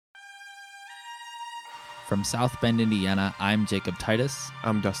From South Bend, Indiana, I'm Jacob Titus.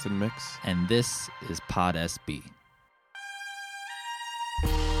 I'm Dustin Mix. And this is Pod SB.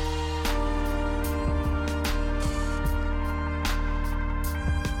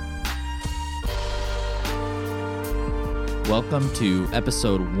 Welcome to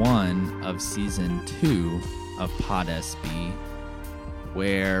episode 1 of season 2 of Pod SB,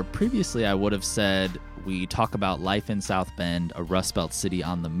 where previously I would have said we talk about life in South Bend, a Rust Belt city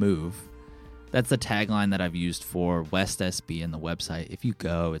on the move. That's the tagline that I've used for West SB in the website. If you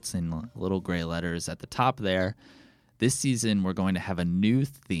go, it's in little gray letters at the top there. This season, we're going to have a new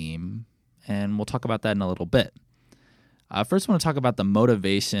theme, and we'll talk about that in a little bit. First, I want to talk about the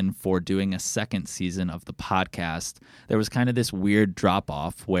motivation for doing a second season of the podcast. There was kind of this weird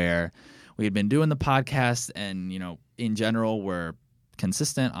drop-off where we had been doing the podcast, and, in general, we're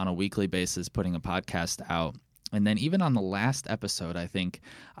consistent on a weekly basis putting a podcast out. And then even on the last episode, I think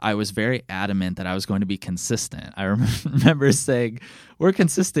I was very adamant that I was going to be consistent. I remember saying, we're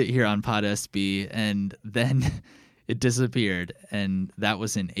consistent here on Pod SB, and then it disappeared, and that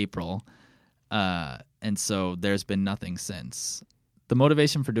was in April. And so there's been nothing since. The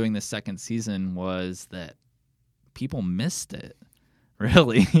motivation for doing this second season was that people missed it,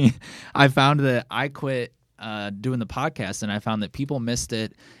 really. I found that I quit doing the podcast, and I found that people missed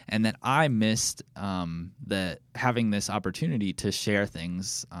it, and that I missed that having this opportunity to share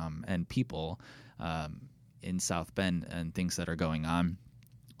things and people in South Bend and things that are going on.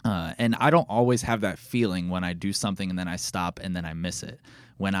 And I don't always have that feeling when I do something and then I stop and then I miss it.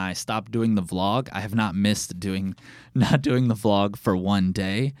 When I stopped doing the vlog, I have not missed not doing the vlog for one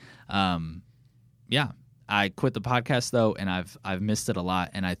day. I quit the podcast though, and I've missed it a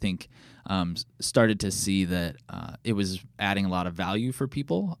lot, and I think started to see that it was adding a lot of value for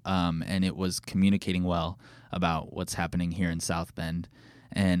people, and it was communicating well about what's happening here in South Bend,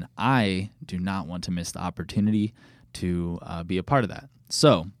 and I do not want to miss the opportunity to be a part of that.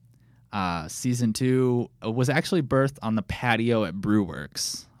 So season 2 was actually birthed on the patio at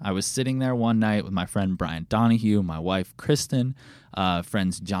Brewworks. I was sitting there one night with my friend Brian Donahue, my wife Kristen,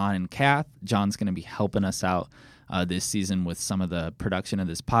 friends John and Kath. John's going to be helping us out this season with some of the production of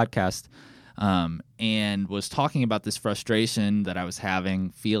this podcast, and was talking about this frustration that I was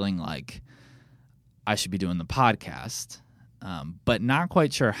having, feeling like I should be doing the podcast, but not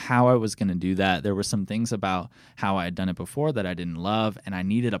quite sure how I was going to do that. There were some things about how I had done it before that I didn't love, and I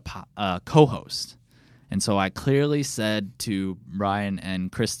needed a co-host. And so I clearly said to Ryan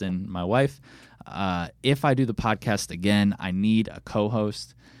and Kristen, my wife, if I do the podcast again, I need a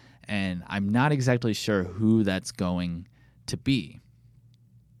co-host, and I'm not exactly sure who that's going to be.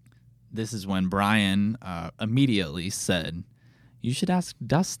 This is when Brian immediately said, you should ask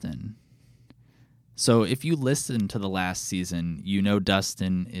Dustin. So if you listen to the last season, you know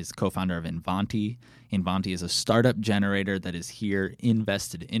Dustin is co-founder of Invanti. Invanti is a startup generator that is here in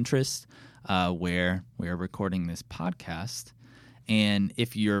Vested Interest, where we are recording this podcast. And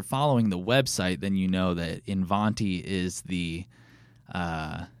if you're following the website, then you know that Invanti is the,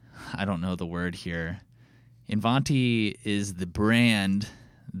 I don't know the word here. Invanti is the brand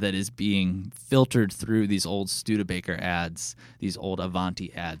that is being filtered through these old Studebaker ads, these old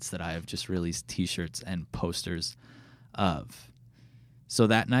Avanti ads that I have just released t-shirts and posters of. So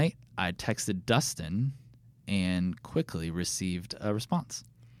that night, I texted Dustin and quickly received a response.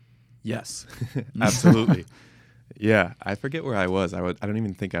 Yes, absolutely. Yeah, I forget where I was. I don't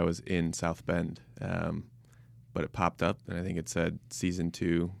even think I was in South Bend, but it popped up, and I think it said season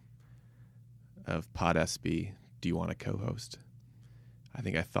 2 of Pod SB. Do you want to co-host? I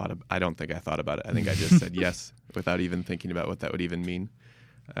don't think I thought about it. I think I just said yes without even thinking about what that would even mean.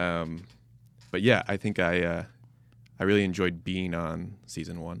 But yeah, I think I really enjoyed being on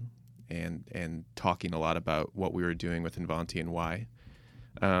season 1 and talking a lot about what we were doing with Invanti and why.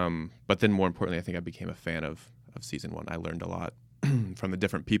 But then more importantly, I think I became a fan of season 1. I learned a lot from the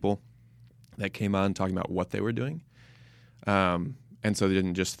different people that came on talking about what they were doing. And so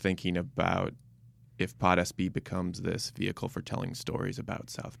then just thinking about, if Pod SB becomes this vehicle for telling stories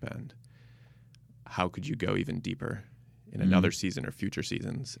about South Bend, how could you go even deeper in another season or future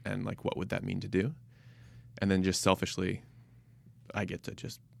seasons, and what would that mean to do? And then just selfishly, I get to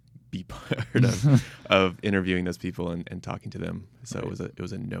just be part of interviewing those people and talking to them. So right. It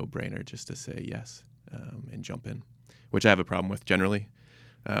was a no-brainer just to say yes and jump in, which I have a problem with generally.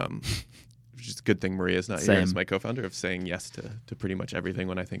 Which is a good thing Maria's not here as my co-founder, of saying yes to pretty much everything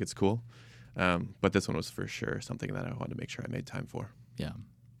when I think it's cool. But this one was for sure something that I wanted to make sure I made time for. Yeah.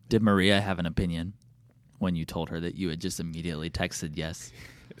 Did Maria have an opinion when you told her that you had just immediately texted yes?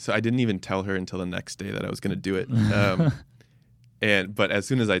 So I didn't even tell her until the next day that I was going to do it. But as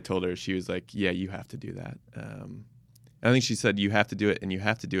soon as I told her, she was like, yeah, you have to do that. I think she said you have to do it, and you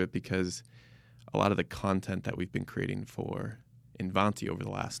have to do it because a lot of the content that we've been creating for Invanti over the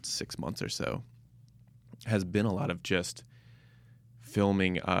last 6 months or so has been a lot of just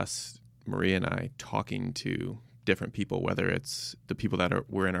filming us, Maria and I, talking to different people, whether it's the people that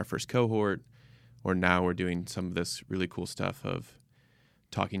were in our first cohort, or now we're doing some of this really cool stuff of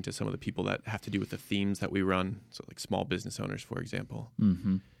talking to some of the people that have to do with the themes that we run. So like small business owners, for example.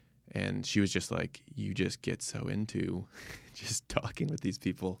 Mm-hmm. And she was just like, you just get so into just talking with these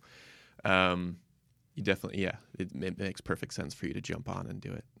people. You definitely, it makes perfect sense for you to jump on and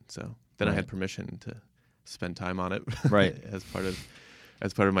do it. So then I had permission to spend time on it, right, as part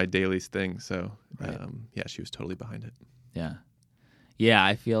of my daily thing. So she was totally behind it. Yeah,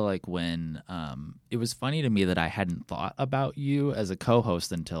 I feel like when it was funny to me that I hadn't thought about you as a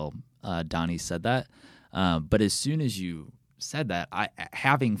co-host until Donnie said that. But as soon as you said that,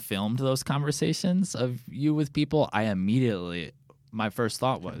 having filmed those conversations of you with people, my first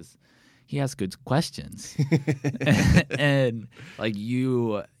thought was, he has good questions. And like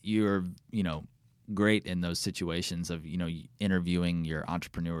you're great in those situations of, interviewing your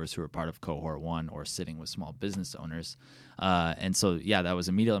entrepreneurs who are part of cohort 1 or sitting with small business owners. And so, that was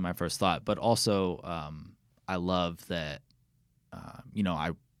immediately my first thought. But also, I love that,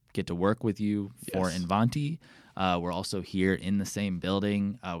 I get to work with you for Invanti. We're also here in the same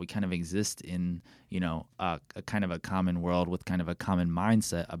building. We kind of exist in, a kind of a common world with kind of a common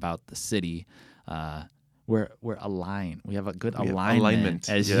mindset about the city. We're aligned. We have a good alignment,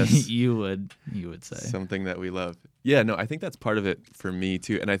 as you would say. Something that we love. Yeah, no, I think that's part of it for me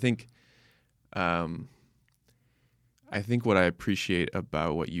too. And I think what I appreciate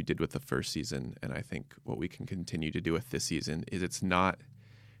about what you did with the first season, and I think what we can continue to do with this season, is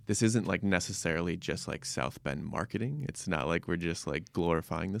this isn't like necessarily just like South Bend marketing. It's not like we're just like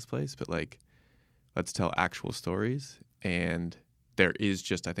glorifying this place, but like, let's tell actual stories. And there is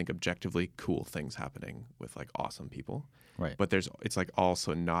just, I think, objectively cool things happening with like awesome people. Right. But it's like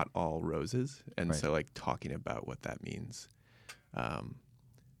also not all roses. And so like talking about what that means,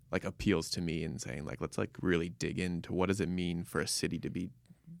 like appeals to me and saying like, let's like really dig into what does it mean for a city to be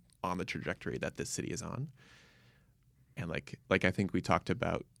on the trajectory that this city is on. And like I think we talked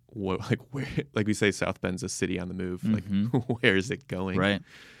about where we say South Bend's a city on the move. Mm-hmm. Like where is it going? Right.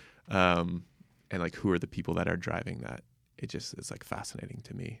 And like who are the people that are driving that? It's like fascinating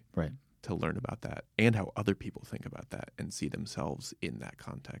to me. Right. To learn about that and how other people think about that and see themselves in that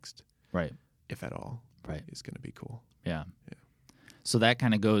context. Right. If at all. Right. Is going to be cool. Yeah. So that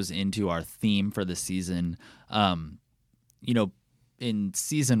kind of goes into our theme for the season. In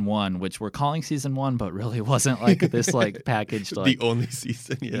season 1, which we're calling season 1, but really wasn't like this like packaged. The only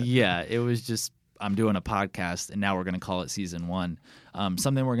season, Yeah, it was just, I'm doing a podcast and now we're going to call it season 1.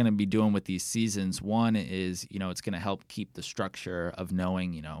 Something we're going to be doing with these seasons, one is, it's going to help keep the structure of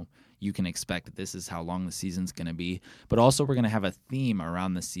knowing, you can expect that this is how long the season's going to be. But also we're going to have a theme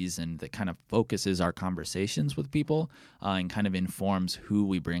around the season that kind of focuses our conversations with people and kind of informs who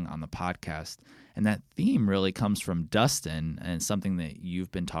we bring on the podcast. And that theme really comes from Dustin and something that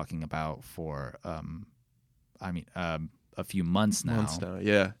you've been talking about for, a few months now.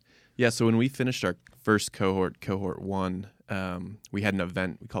 Yeah, so when we finished our first cohort 1, we had an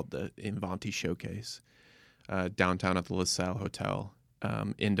event we called the Invanti Showcase downtown at the LaSalle Hotel,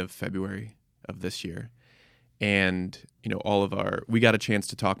 end of February of this year. And, we got a chance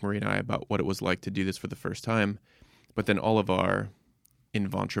to talk, Marie and I, about what it was like to do this for the first time. But then all of our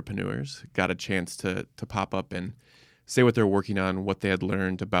Invantrepreneurs got a chance to pop up and say what they're working on, what they had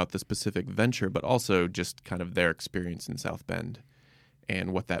learned about the specific venture, but also just kind of their experience in South Bend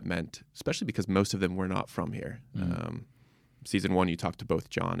and what that meant, especially because most of them were not from here. Mm-hmm. Season 1, you talked to both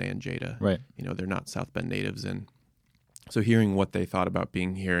John and Jada. Right. They're not South Bend natives. And so hearing what they thought about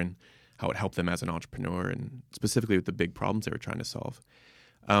being here and how it helped them as an entrepreneur and specifically with the big problems they were trying to solve.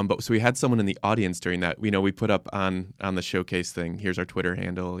 But so we had someone in the audience during that. We put up on the showcase thing, here's our Twitter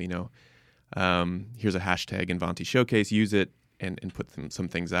handle, here's a hashtag Invanti Showcase, use it and put some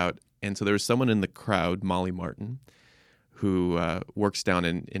things out. And so there was someone in the crowd, Molly Martin, who works down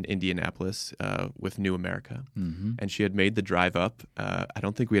in Indianapolis with New America. Mm-hmm. And she had made the drive up. I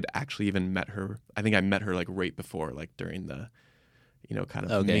don't think we had actually even met her. I think I met her like right before, like during the,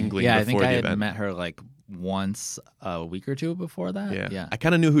 kind of mingling before the event. Yeah, I think I had met her like once a week or two before that. Yeah. I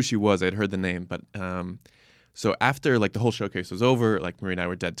kind of knew who she was. I'd heard the name. But so after like the whole showcase was over, like Marie and I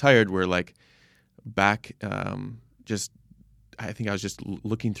were dead tired. We're like back I think I was just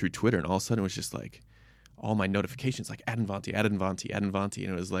looking through Twitter and all of a sudden it was just like all my notifications like add Invanti, add Invanti, add Invanti.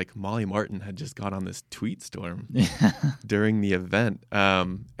 And it was like Molly Martin had just gone on this tweet storm during the event,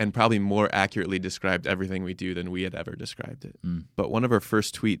 and probably more accurately described everything we do than we had ever described it. But one of our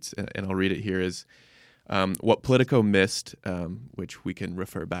first tweets, and I'll read it here, is what Politico missed, which we can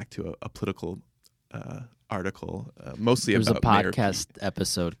refer back to a political article, mostly There's about a podcast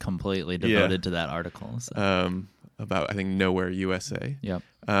episode completely devoted to that article. So. About, I think, Nowhere USA. Yep.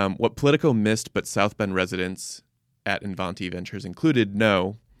 What Politico missed, but South Bend residents at Invanti Ventures included,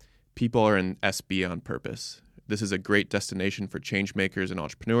 know people are in SB on purpose. This is a great destination for change makers and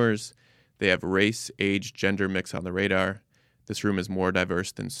entrepreneurs. They have race, age, gender mix on the radar. This room is more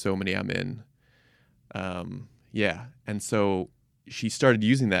diverse than so many I'm in. And so she started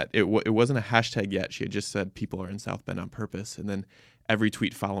using that. It wasn't a hashtag yet. She had just said people are in South Bend on purpose. And then every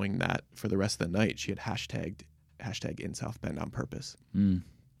tweet following that for the rest of the night, she had hashtag in South Bend on purpose. And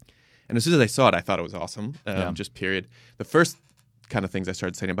as soon as I saw it, I thought it was awesome. Just period. The first kind of things I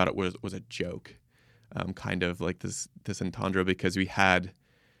started saying about it was a joke, kind of like this entendre, because we had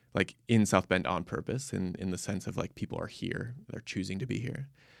like in South Bend on purpose in the sense of like people are here, they're choosing to be here.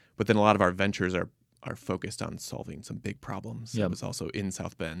 But then a lot of our ventures are focused on solving some big problems. It was also in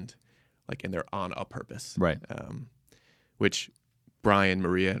South Bend, like, and they're on a purpose. Right. Which Brian,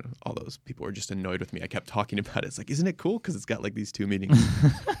 Maria, all those people were just annoyed with me. I kept talking about it. It's like, isn't it cool? Because it's got like these two meanings.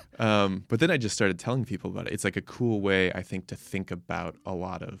 But then I just started telling people about it. It's like a cool way, I think, to think about a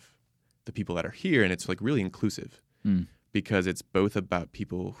lot of the people that are here. And it's like really inclusive because it's both about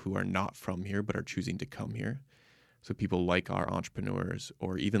people who are not from here but are choosing to come here. So people like our entrepreneurs,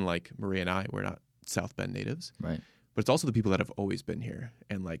 or even like Maria and I, we're not South Bend natives. Right. But it's also the people that have always been here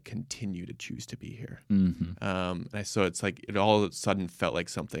and like continue to choose to be here. So it's like it all of a sudden felt like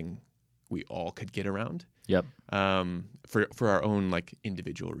something we all could get around. Yep. For our own like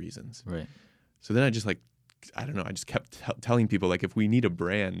individual reasons. Right. So then I just kept telling people like if we need a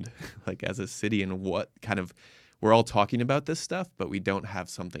brand like as a city and what kind of we're all talking about this stuff, but we don't have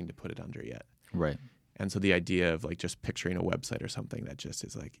something to put it under yet. Right. And so the idea of like just picturing a website or something that just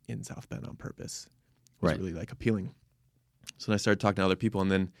is like in South Bend on purpose was really like appealing. So then I started talking to other people,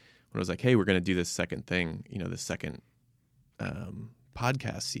 and then when I was like, hey, we're going to do this second thing, this second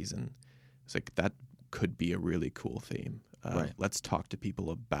podcast season, it's like that could be a really cool theme. Let's talk to people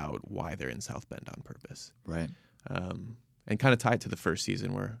about why they're in South Bend on purpose. Right. And kind of tie it to the first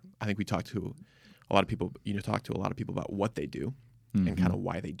season where I think we talked to a lot of people, talk to a lot of people about what they do and kind of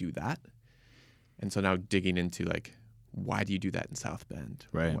why they do that. And so now digging into like, why do you do that in South Bend?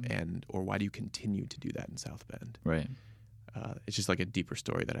 Right. Or why do you continue to do that in South Bend? Right. It's just like a deeper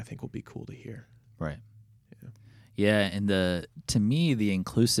story that I think will be cool to hear. Right. Yeah, and to me, the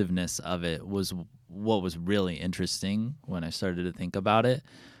inclusiveness of it was what was really interesting when I started to think about it.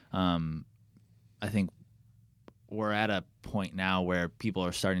 I think we're at a point now where people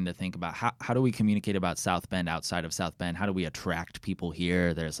are starting to think about how do we communicate about South Bend outside of South Bend? How do we attract people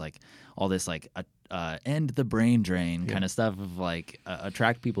here? There's like all this like end the brain drain kind of stuff of like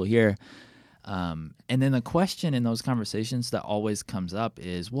attract people here. And then the question in those conversations that always comes up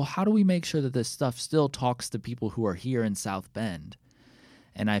is, well, how do we make sure that this stuff still talks to people who are here in South Bend?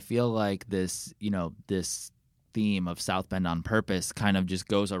 And I feel like this theme of South Bend on purpose kind of just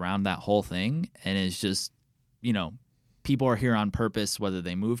goes around that whole thing, and is just, people are here on purpose, whether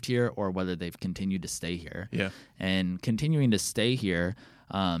they moved here or whether they've continued to stay here. Yeah. And continuing to stay here,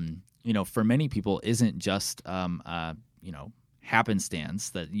 for many people isn't just, happenstance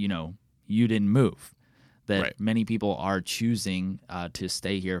that, you didn't move, that many people are choosing to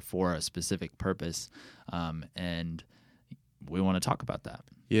stay here for a specific purpose. And we want to talk about that.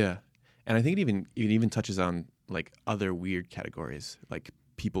 Yeah. And I think it even touches on like other weird categories, like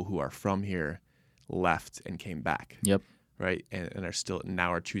people who are from here left and came back. Yep. Right. And are still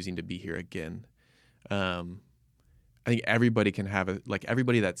now are choosing to be here again. I think everybody can have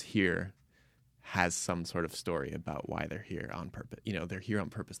everybody that's here has some sort of story about why they're here on purpose. They're here on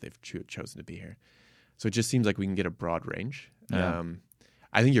purpose. They've chosen to be here. So it just seems like we can get a broad range. Yeah.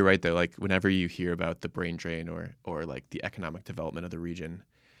 I think you're right, though. Like whenever you hear about the brain drain or like the economic development of the region,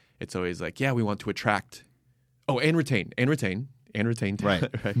 it's always like, yeah, we want to attract, and retain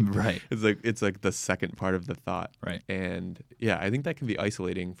talent. Right. It's like the second part of the thought. Right. And yeah, I think that can be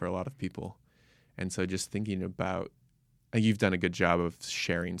isolating for a lot of people. And so just thinking about, you've done a good job of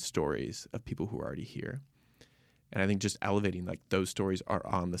sharing stories of people who are already here. And I think just elevating like those stories are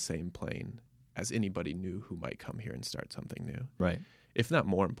on the same plane as anybody new who might come here and start something new. Right. If not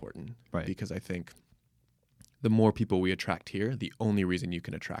more important. Right. Because I think the more people we attract here, the only reason you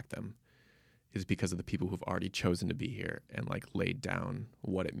can attract them is because of the people who've already chosen to be here and like laid down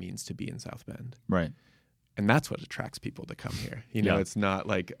what it means to be in South Bend. Right. And that's what attracts people to come here. You know, Yeah. it's not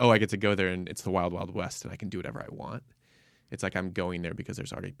like, oh, I get to go there and it's the wild, wild west and I can do whatever I want. It's like I'm going there because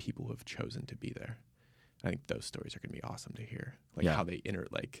there's already people who have chosen to be there. I think those stories are going to be awesome to hear, like Yeah. how they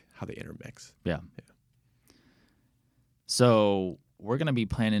intermix. Yeah. So we're going to be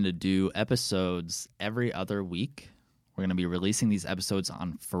planning to do episodes every other week. We're going to be releasing these episodes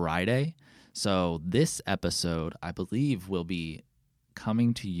on Friday. So this episode, I believe, will be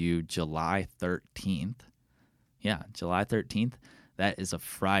coming to you July 13th. Yeah, July 13th. That is a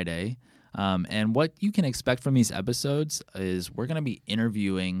Friday. And what you can expect from these episodes is we're going to be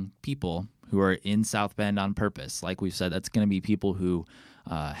interviewing people who are in South Bend on purpose. Like we've said, that's going to be people who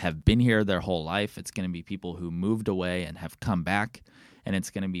have been here their whole life. It's going to be people who moved away and have come back. And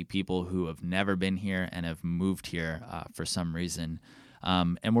it's going to be people who have never been here and have moved here for some reason.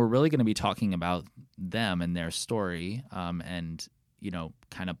 And we're really going to be talking about them and their story and, you know,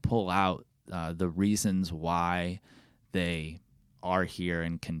 kind of pull out the reasons why they are here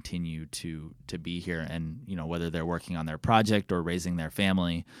and continue to be here, and you know, whether they're working on their project or raising their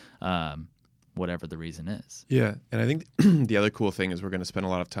family, whatever the reason is. Yeah, and I think the other cool thing is we're going to spend a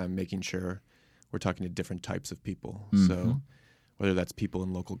lot of time making sure we're talking to different types of people. Mm-hmm. So whether that's people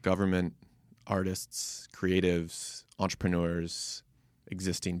in local government, artists, creatives, entrepreneurs,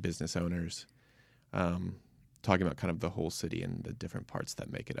 existing business owners, talking about kind of the whole city and the different parts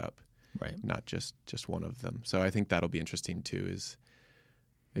that make it up. Right. Not just one of them. So I think that'll be interesting too, is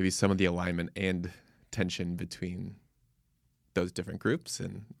maybe some of the alignment and tension between those different groups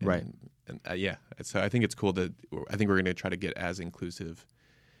and Right. And yeah, so I think it's cool that I think we're going to try to get as inclusive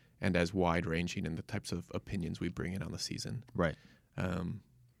and as wide ranging in the types of opinions we bring in on the season. Right.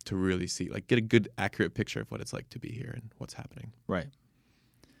 To really see, like, get a good accurate picture of what it's like to be here and what's happening. Right.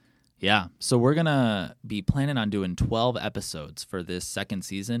 Yeah, so we're going to be planning on doing 12 episodes for this second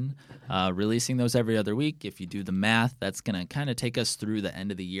season, releasing those every other week. If you do the math, that's going to kind of take us through the end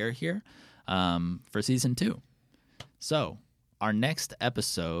of the year here for season 2. So our next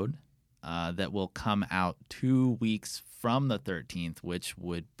episode that will come out 2 weeks from the 13th, which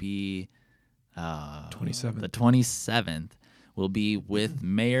would be 27th. The 27th, will be with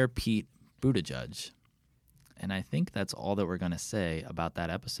Mayor Pete Buttigieg. And I think that's all that we're going to say about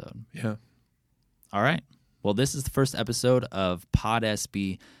that episode. Yeah. All right. Well, this is the first episode of Pod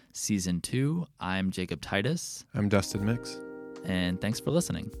SB Season 2. I'm Jacob Titus. I'm Dustin Mix. And thanks for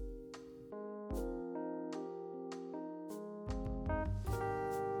listening.